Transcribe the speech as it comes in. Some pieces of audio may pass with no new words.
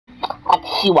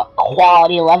see what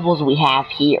quality levels we have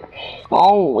here.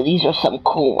 Oh, these are some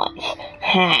cool ones.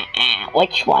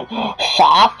 Which one?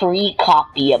 Saw 3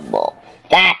 copyable.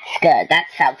 That's good. That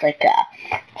sounds like a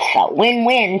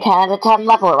win-win 10 out of 10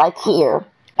 level right here.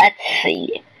 Let's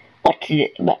see. What's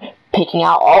it? Picking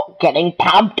out. Oh, getting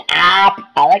pumped up.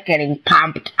 I like getting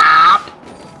pumped up.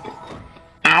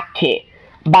 Active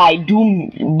by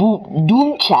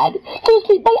Doomchad. Excuse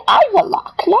me, by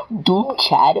ivolok, not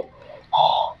Doomchad.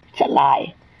 Oh, it's a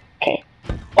lie. Okay.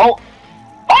 Oh.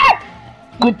 Ah!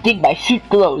 Good thing my suit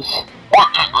glows.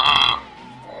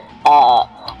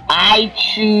 I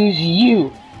choose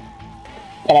you.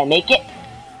 Did I make it?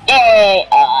 Hey,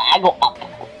 I go up.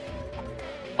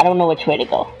 I don't know which way to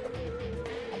go.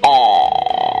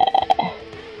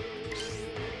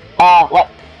 What? What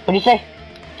did you say?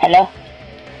 Hello?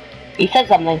 He said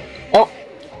something. Oh.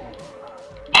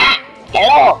 Ah!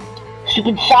 Hello!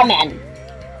 Stupid shaman!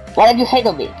 What did you say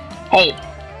to me? Hey.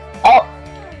 Oh!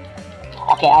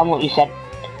 Okay, I don't know what you said.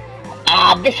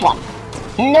 This one.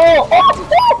 No!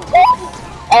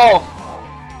 Oh!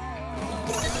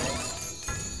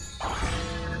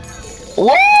 Woo!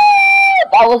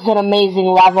 That was an amazing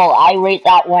level. I rate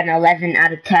that one 11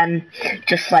 out of 10,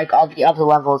 just like all the other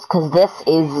levels, because this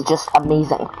is just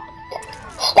amazing.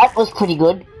 So that was pretty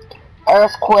good.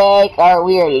 Earthquake,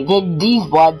 we already did these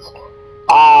ones.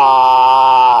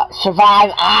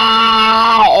 Survive.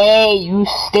 Hey, you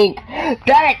stink.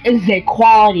 That is a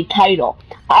quality title.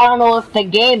 I don't know if the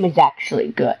game is actually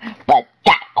good, but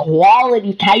that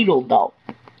quality title though.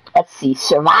 Let's see.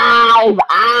 Survive.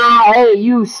 Hey,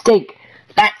 you stink.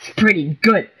 That's pretty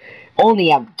good.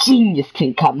 Only a genius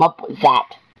can come up with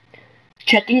that.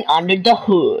 Checking under the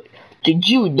hood. Did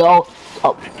you know?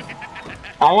 Oh.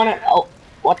 Oh,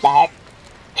 what the heck?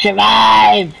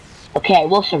 Survive! Okay,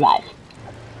 we'll survive.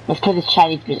 Let's play this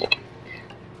Chinese music.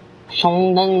 Okay,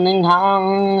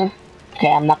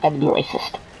 I'm not gonna be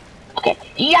racist. Okay,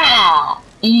 yeah!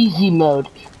 Easy mode.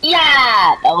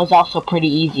 Yeah! That was also pretty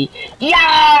easy.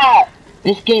 Yeah!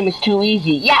 This game is too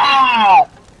easy. Yeah!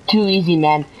 Too easy,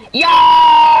 man. Yeah!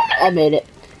 I made it.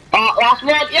 Last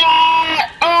one. Yeah!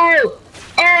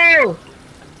 Oh!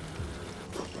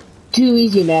 Too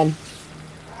easy, man.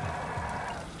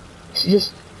 It's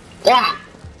just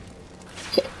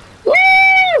okay.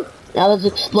 Woo! Now there's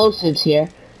explosives here.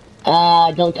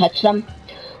 Don't touch them.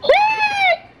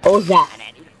 What was that?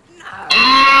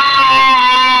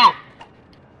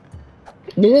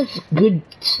 This is good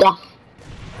stuff.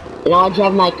 And I'll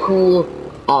drive my cool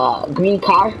green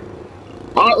car.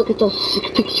 Oh, look at those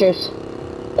 6 pictures.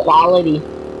 Quality.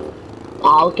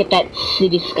 Oh, look at that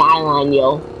city skyline,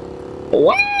 yo.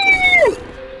 Woo!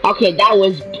 Okay, that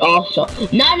was also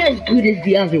not as good as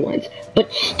the other ones,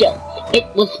 but still, it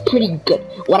was pretty good.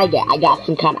 What I get? I got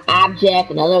some kind of object,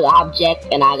 another object,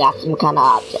 and I got some kind of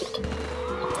object.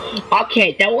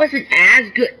 Okay, that wasn't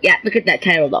as good. Yeah, look at that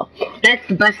title though. That's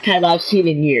the best title I've seen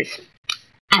in years.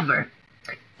 Ever.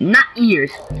 Not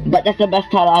years, but that's the best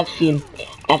title I've seen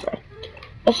ever.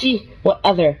 Let's see what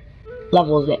other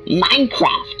level is it.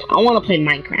 Minecraft. I want to play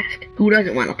Minecraft. Who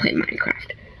doesn't want to play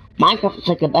Minecraft? Minecraft is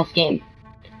like the best game.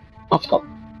 Let's go.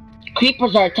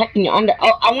 Creepers are attacking you under.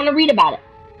 Oh, I want to read about it.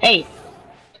 Hey,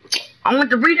 I want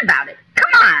to read about it.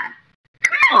 Come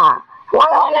on. Why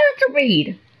do I have to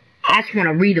read? I just want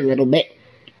to read a little bit.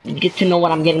 Get to know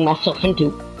what I'm getting myself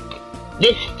into.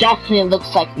 This definitely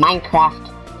looks like Minecraft.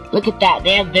 Look at that.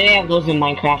 They have those in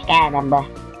Minecraft. I remember.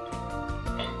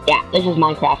 Yeah, this is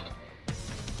Minecraft.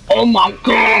 Oh my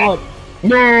god!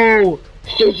 No!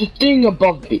 There's a thing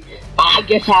above me. I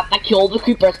guess I have to kill the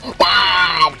creepers.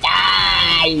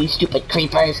 Die, you stupid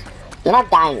creepers. They're not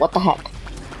dying. What the heck?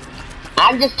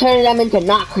 I'm just turning them into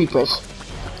not creepers.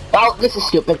 Oh, this is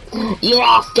stupid. You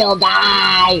all still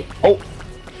die. Oh.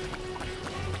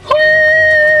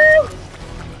 Woo!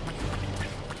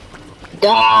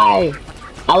 Die.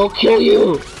 I will kill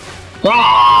you.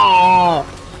 Ah!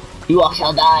 You all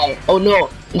shall die. Oh no,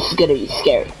 this is gonna be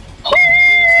scary.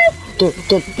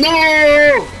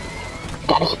 No!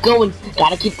 Gotta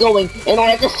keep going in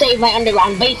order to save my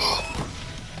underground base.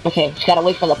 Okay, just gotta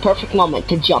wait for the perfect moment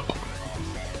to jump.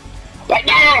 Right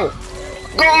now!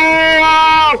 Go!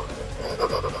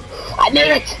 I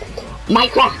made it!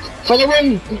 Minecraft for the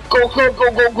win! Go!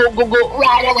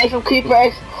 Right away from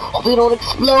creepers! Hope they don't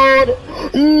explode!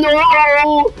 No!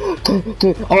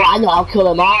 Oh, I know, I'll kill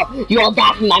them all! You all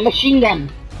die from my machine gun!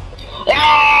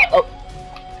 Ah! Oh.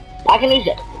 I can use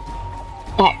it.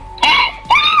 Okay.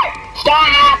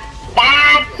 Stop!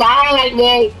 Stop following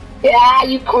me! Yeah,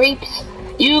 you creeps!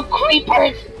 You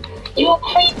creepers! You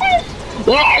creepers!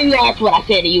 Yeah, that's what I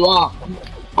say to you all.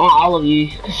 All of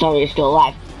you, sorry you're still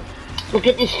alive. Look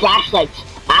at these flashlights.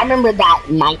 I remember that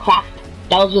in Minecraft.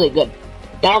 That was really good.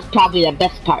 That was probably the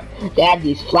best part. They had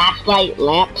these flashlight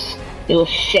lamps. It was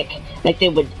sick. Like they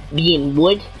would be in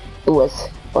wood. It was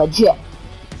legit.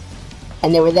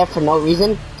 And they were there for no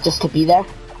reason, just to be there.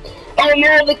 Oh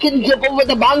no, they can jump over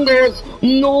the bongos.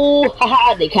 No,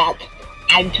 haha, they can't.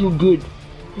 I'm too good.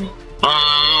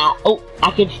 Oh, I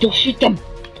can still shoot them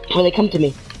before they come to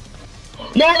me.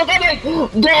 No, they're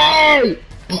coming! Die!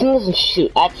 This one doesn't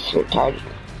shoot. That's retarded.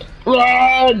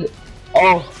 Run!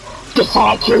 Oh, this how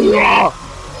I kill you all!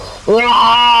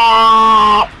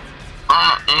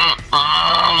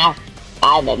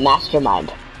 I'm a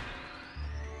mastermind.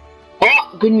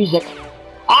 Oh, good music.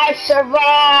 I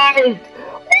survived!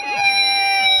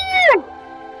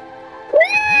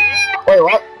 Wait,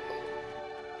 what?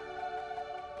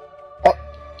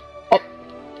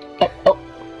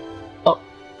 Oh,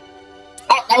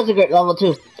 that was a great level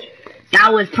too.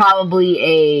 That was probably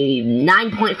a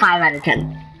 9.5 out of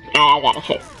 10. I gotta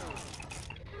say.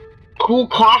 Cool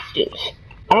costumes.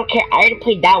 I don't care. I already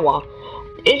played that one.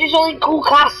 It's just only cool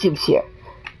costumes here.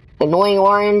 Annoying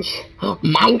orange,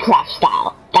 Minecraft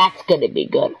style. That's gonna be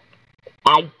good.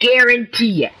 I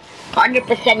guarantee it.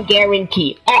 100%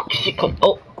 guarantee. Oxycle.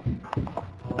 Oh.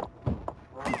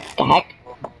 The heck?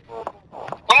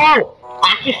 Oh!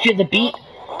 I can feel the beat.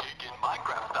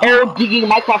 Oh, digging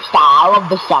Minecraft style. I love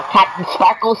this stuff. Captain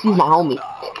Sparkles, he's my homie.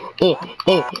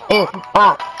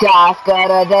 Just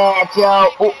gonna dance, yo.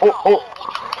 Oh, oh, oh.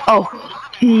 Oh.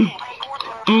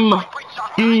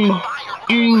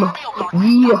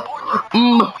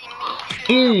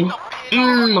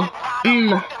 Yeah.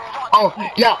 Oh,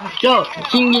 yeah, yo.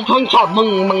 Sing your tongue chop.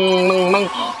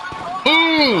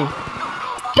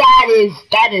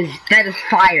 That is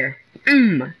fire.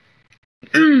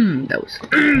 Those.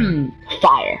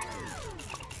 Fire.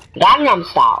 Gangnam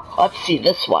style. Let's see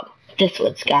this one. This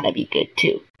one's gotta be good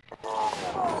too.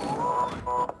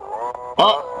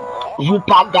 Oh,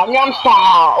 Zupa Gangnam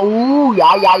style. Ooh,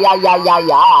 yeah.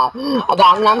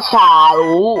 Gangnam style.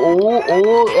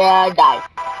 Ooh, yeah, die.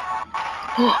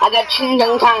 I got ching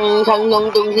chang chang chang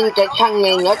dong dong xing zhe chang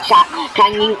yin yo cha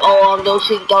kan yin on do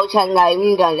xing do chang lai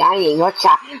yin ga yang yin yo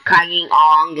cha kan yin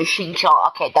on the xing show.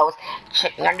 Okay, that was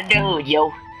checking on the dude,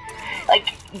 yo.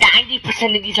 Like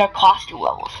 90% of these are costume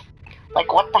levels.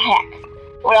 Like what the heck?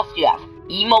 What else do you have?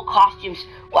 Emo costumes.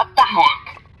 What the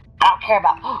heck? I don't care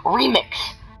about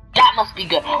remix. That must be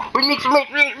good. Remix,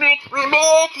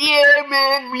 yeah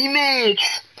man,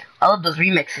 remix. I love those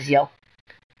remixes, yo.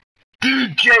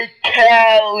 DJ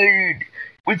Khaled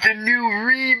with a new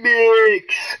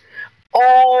remix.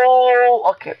 Oh,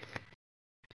 okay.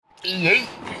 Yay.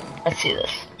 Let's see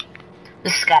this.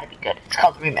 This has got to be good. It's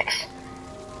called remix.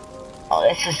 Oh,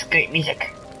 this is great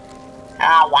music.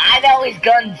 Why are there always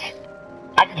guns?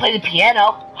 I can play the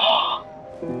piano.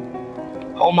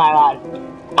 Oh my god.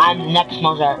 I'm the next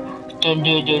Mozart.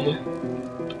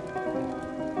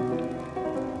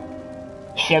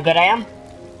 See how good I am?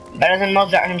 Better than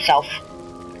Mozart himself.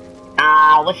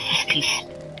 What's this piece?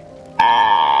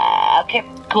 Okay,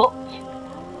 cool.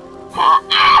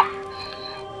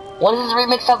 What is this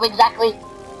remix of exactly?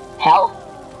 Hell?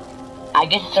 I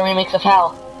guess it's a remix of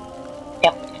Hell.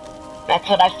 Yep. That's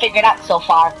what I figured out so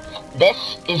far.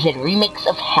 This is a remix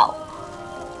of Hell.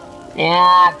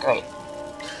 Yeah, great.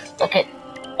 Okay.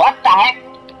 What the heck?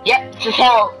 Yep, this is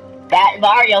Hell. That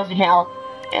Mario's in Hell.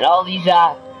 And all these,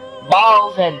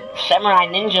 balls and samurai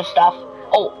ninja stuff.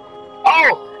 Oh,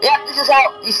 yeah, this is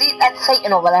Hell. You see, that's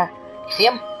Satan over there. You see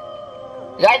him?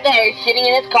 He's right there, he's sitting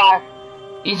in his car.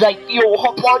 He's like, yo,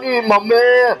 hop on in, my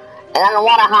man. And I don't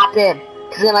want to hop in.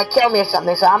 He's gonna kill me or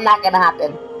something, so I'm not gonna hop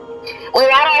in. Wait,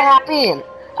 why do I hop in?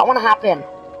 I want to hop in.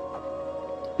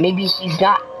 Maybe he's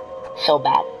not so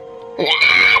bad.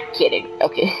 Kidding.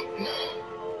 Okay.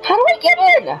 How do I get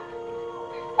in?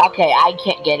 Okay, I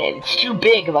can't get in. It's too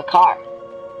big of a car.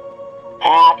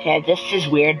 Okay, this is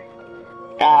weird.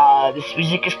 This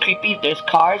music is creepy. There's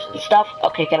cars and stuff.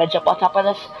 Okay, can I jump on top of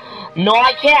this? No,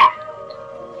 I can't.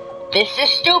 This is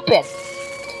stupid.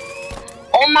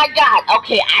 Oh my god.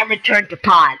 Okay, I returned to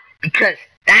pod because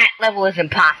that level is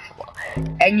impossible.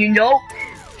 And you know,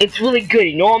 it's really good.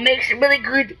 You know what makes it really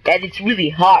good? That it's really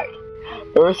hard.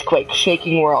 Earthquake,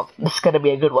 shaking world. This is gonna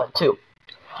be a good one too.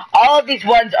 All of these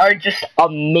ones are just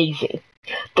amazing.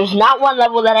 There's not one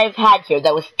level that I've had here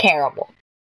that was terrible.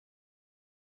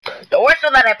 The worst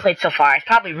one that I played so far is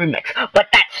probably Remix, but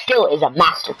that still is a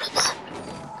masterpiece.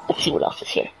 Let's see what else is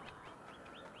here.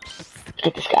 Look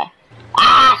at this guy.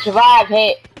 Ah, survive!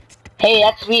 Hey,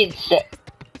 that's me instead.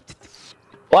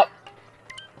 What?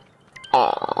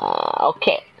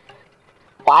 Okay.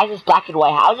 Why is this black and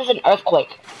white? How is this an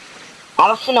earthquake? I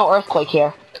don't see no earthquake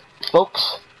here.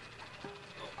 folks.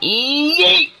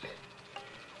 Yeet!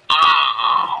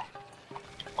 Ah!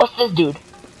 What's this dude?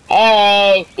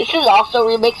 Hey, this is also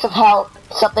a remix of Hell.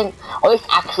 Something, or it's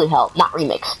actually Hell, not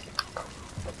remix.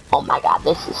 Oh my god,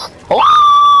 this is... Oh!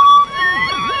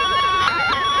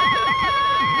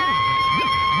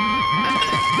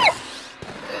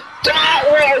 That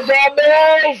was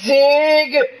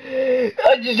amazing!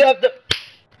 I just have to...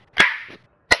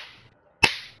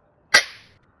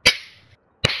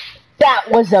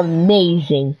 That was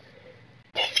amazing.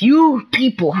 Few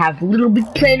people have Little Big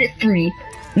Planet 3.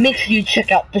 Make sure you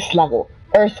check out this level,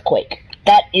 Earthquake.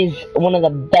 That is one of the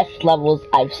best levels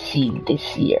I've seen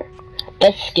this year.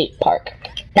 The skate park.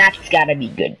 That's gotta be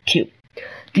good too.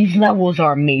 These levels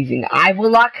are amazing.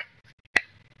 Ivolok,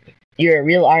 you're a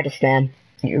real artist, man.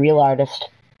 You're a real artist.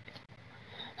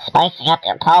 Spicing up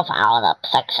your profile in the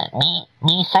section.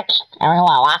 Me section? Everyone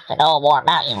wants to know more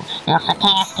about you. You're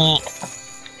fantastic.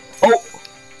 Oh,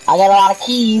 I got a lot of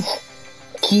keys.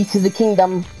 Keys to the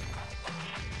kingdom.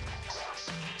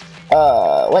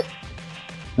 What?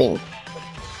 Bing.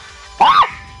 Ah!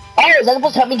 Oh, is that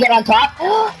supposed to help me get on top?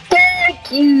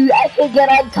 Thank you! I can get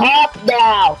on top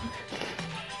now!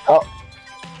 Oh.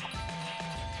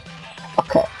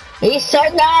 Okay. He's so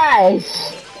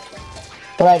nice!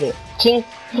 What do I do? Ching.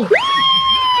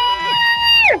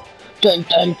 Dun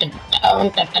dun dun dun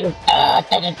dun dun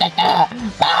dun dun dun.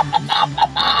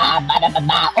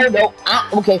 Oh no! Ah,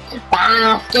 okay.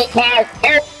 Skate park.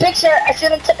 Oh, picture. I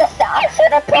should have took a shot. I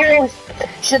should have posed.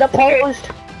 Should have posed.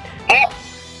 Oh,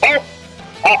 oh,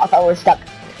 oh! I thought we were stuck.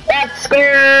 Let's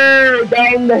go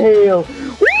down the hill.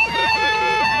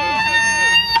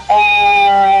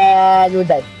 And we're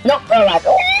dead. Nope, we're alive.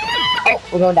 Oh,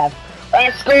 we're going down.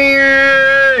 Let's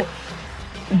go.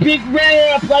 Big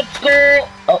ramp. Let's go.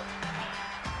 Oh.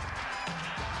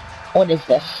 What is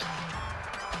this?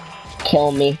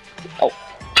 Kill me. Oh.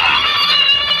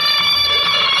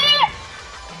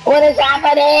 What is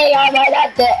happening? Oh my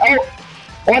god. Oh.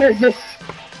 What is this?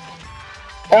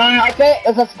 Okay.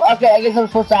 Okay, I guess I'm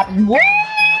supposed to happen. Woo!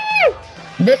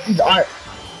 This is art.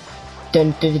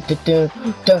 Dun dun dun dun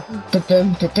dun dun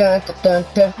dun dun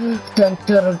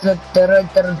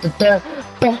dun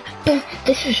dun.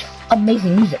 This is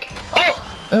amazing music.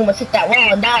 Oh! I almost hit that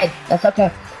wall and died. That's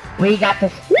okay. We got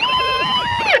this.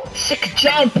 Sick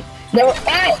jump! No,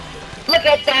 oh! Look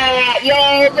at that!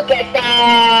 Yo, look at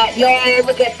that! Yo,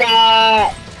 look at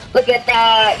that! Look at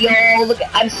that! Yo, look at...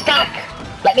 I'm stuck!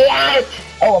 Let me out!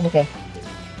 Oh, I'm okay.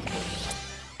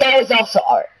 That was also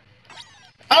art.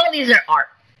 All these are art.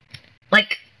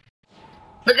 Like,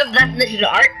 look at the definition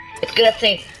of art. It's gonna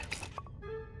say...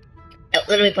 Oh,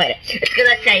 let me play it. It's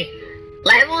gonna say,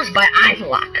 levels by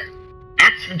ivolok.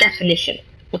 That's the definition.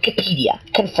 Wikipedia.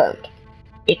 Confirmed.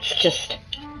 It's just...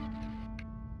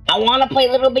 I wanna play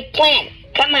Little Big Planet.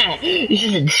 Come on. This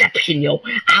is Inception, yo.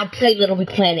 I'll play Little Big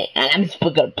Planet, and I'm just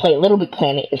gonna play Little Big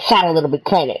Planet inside a Little Big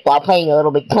Planet while playing a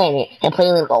Little Big Planet and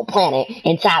playing Little Planet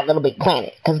inside Little Big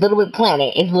Planet. Because Little Big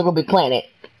Planet is Little Big Planet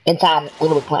inside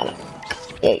Little Big Planet.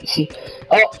 Yeah, you see.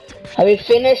 Oh, have you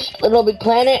finished Little Big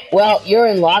Planet? Well, you're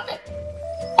in luck.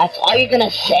 That's all you're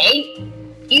gonna say?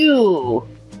 You.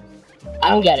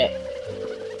 I don't get it.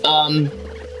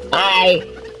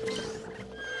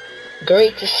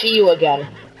 Great to see you again.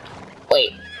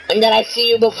 Wait, when did I see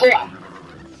you before?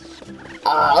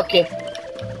 Okay.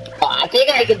 I think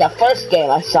I did the first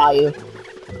game I saw you.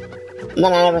 And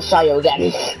then I never saw you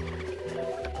again.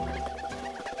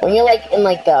 When you're like in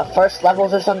like the first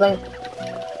levels or something,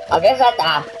 I guess I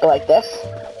have to go like this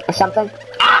or something.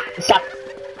 Ah, stop.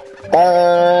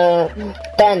 Oh,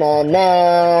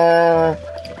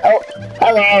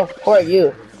 hello. Who are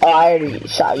you? Oh, I already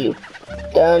saw you.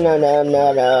 No.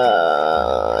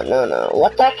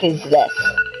 What the heck is this?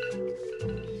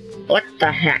 What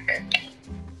the heck?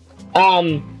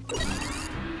 Well,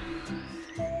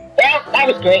 that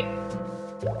was great.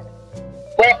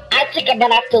 Well, I think I'm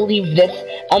gonna have to leave this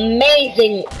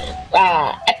amazing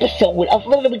episode of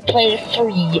Little Big Planet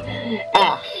 3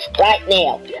 right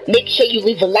now. Make sure you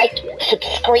leave a like,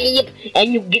 subscribe,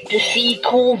 and you get to see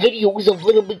cool videos of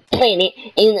Little Big Planet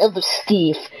and other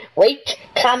stuff. Rate,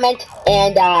 comment,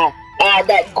 and that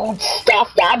good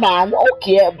stuff that I'm on.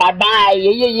 Okay, bye-bye.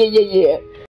 Yeah.